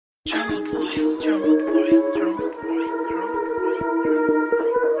Turn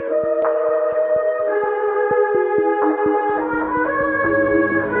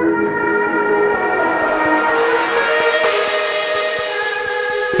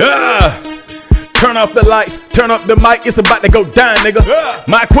off the lights, turn up the mic, it's about to go down, nigga.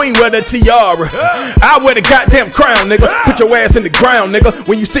 My queen wear the tiara, I wear the goddamn crown, nigga. Put your ass in the ground, nigga.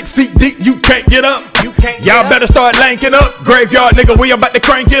 When you 6 feet deep, you can't get up. Y'all better start lanking up. Graveyard, nigga, we about to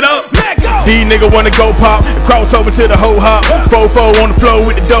crank it up. These nigga wanna go pop, cross over to the whole hop. Fofo on the floor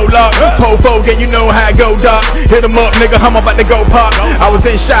with the dough lock. Pofo, yeah, you know how I go, doc. Hit him up, nigga, I'm about to go pop. I was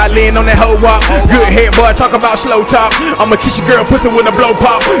in Shaolin on that whole walk. Good head, boy, talk about slow top. I'ma kiss your girl pussy with a blow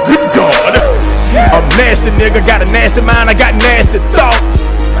pop. Good God. I'm nasty, nigga, got a nasty mind, I got nasty thoughts.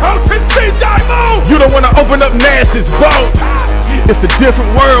 You don't wanna open up nasty's vault. It's a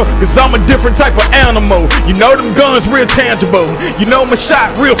different world, cause I'm a different type of animal. You know them guns real tangible. You know my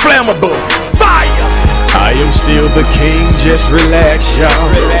shot real flammable. Fire! I am still the king, just relax, y'all.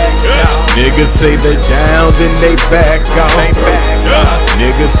 Niggas say they down, then they back off.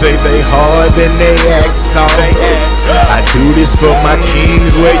 Niggas say they hard, then they act soft. I do this for my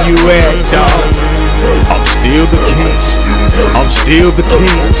kings, where you at, dog? I'm still the king, I'm still the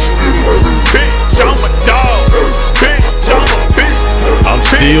king. Bitch, I'm a dog. Bitch, I'm a bitch. I'm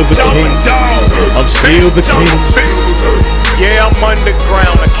still the king, I'm still the king. Yeah, I'm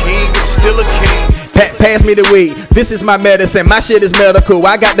underground, a king is still a king. Pass me the weed, this is my medicine, my shit is medical.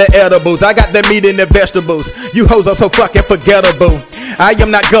 I got the edibles, I got the meat and the vegetables. You hoes are so fucking forgettable. I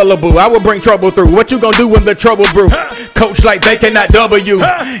am not gullible, I will bring trouble through. What you gonna do when the trouble brew? Coach like they cannot W.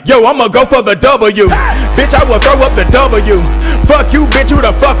 Yo, I'ma go for the W. Bitch, I will throw up the W. Fuck you, bitch, who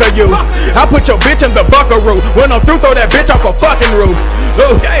the fuck are you? I put your bitch in the buckaroo. When I'm through, throw that bitch off a fucking roof.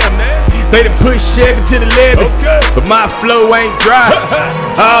 Oh, damn, man. They done push Chevy to the levee, but my flow ain't dry.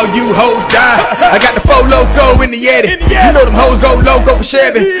 All you hoes die. I got the 4 Loco in the Yeti. You know them hoes go loco for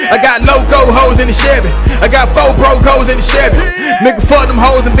Chevy. I got loco hoes in the Chevy. I got 4 broke hoes in the Chevy. Nigga, fuck them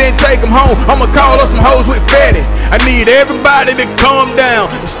hoes and then take them home. I'ma call up some hoes with fatty. I need everybody to calm down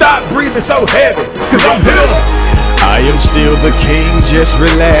and stop breathing so heavy, cause I'm here. I am still the king, just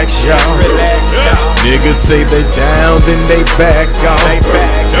relax, y'all. Niggas say they down, then they back off.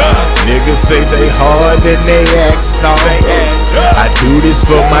 Niggas say they hard, then they act soft. I do this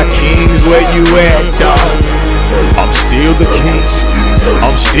for my kings, where you at, dog? I'm still the king,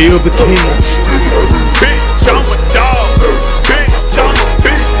 I'm still the king. Bitch, I'm a dog. Bitch, I'm a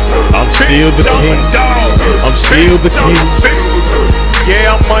bitch. I'm still the king, I'm still the king.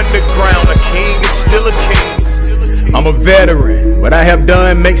 Yeah, I'm underground, a king is still a king. I'm a veteran, what I have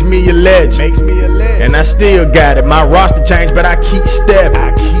done makes me a legend. And I still got it, my roster changed, but I keep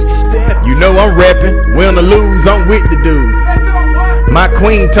stepping. You know I'm reppin', win or lose, I'm with the dude. My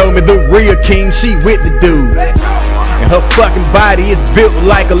queen told me the real king, she with the dude. And her fucking body is built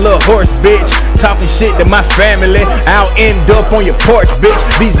like a little horse, bitch. Talking shit to my family, I'll end up on your porch, bitch.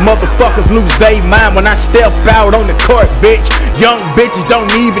 These motherfuckers lose they mind when I step out on the court, bitch. Young bitches don't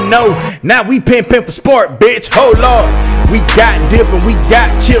even know, now we pimpin' for sport, bitch. Hold on, we got dippin', we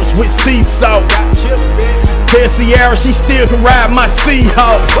got chips with sea salt. Tell Sierra she still can ride my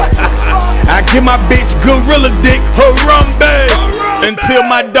Seahawk. I give my bitch gorilla dick, Harambe, until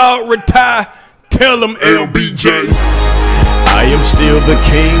my dog retire. Tell them LBJ. I am still the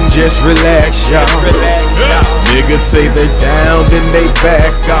king, just relax, y'all. Niggas say they down, then they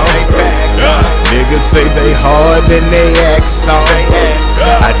back off. Niggas say they hard, then they act soft.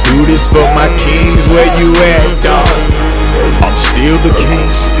 I do this for my kings, where you at, dog? I'm still the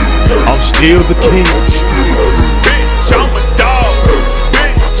king, I'm still the king. Bitch, I'm a dog.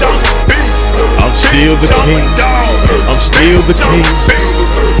 Bitch, I'm a bitch. I'm still the king, I'm still the king.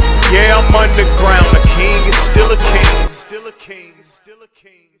 Yeah, I'm underground, a king is still a king. Still a king, still a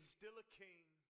king, still a king.